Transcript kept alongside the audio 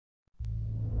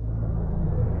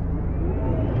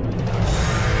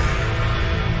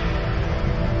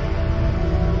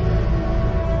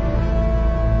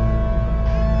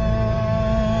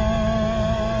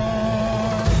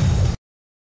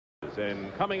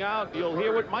Coming out, you'll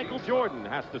hear what Michael Jordan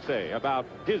has to say about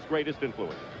his greatest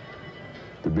influence.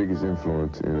 The biggest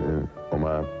influence on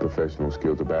my professional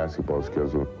skills, the basketball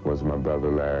skills, was my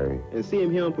brother Larry. And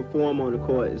seeing him perform on the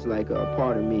court is like a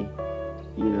part of me.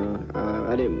 You know,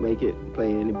 I didn't make it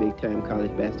play any big-time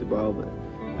college basketball, but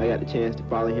I got the chance to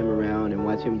follow him around and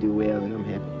watch him do well, and I'm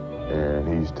happy. And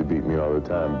he used to beat me all the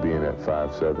time, being at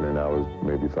 5'7", and I was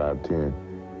maybe 5'10".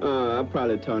 I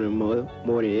probably taught him more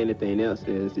than anything else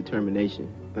is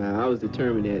determination. I was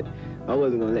determined that I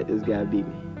wasn't going to let this guy beat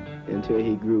me until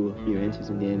he grew a few inches,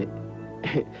 and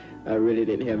then I really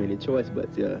didn't have any choice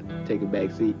but to take a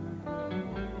back seat.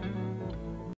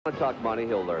 Talk money,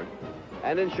 he'll learn.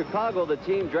 And in Chicago, the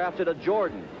team drafted a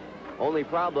Jordan. Only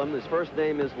problem, his first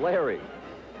name is Larry.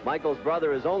 Michael's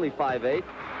brother is only 5'8",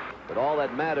 but all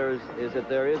that matters is that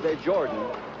there is a Jordan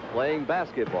playing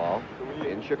basketball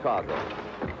in Chicago.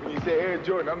 When you say Air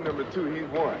Jordan, I'm number 2, he's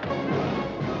 1.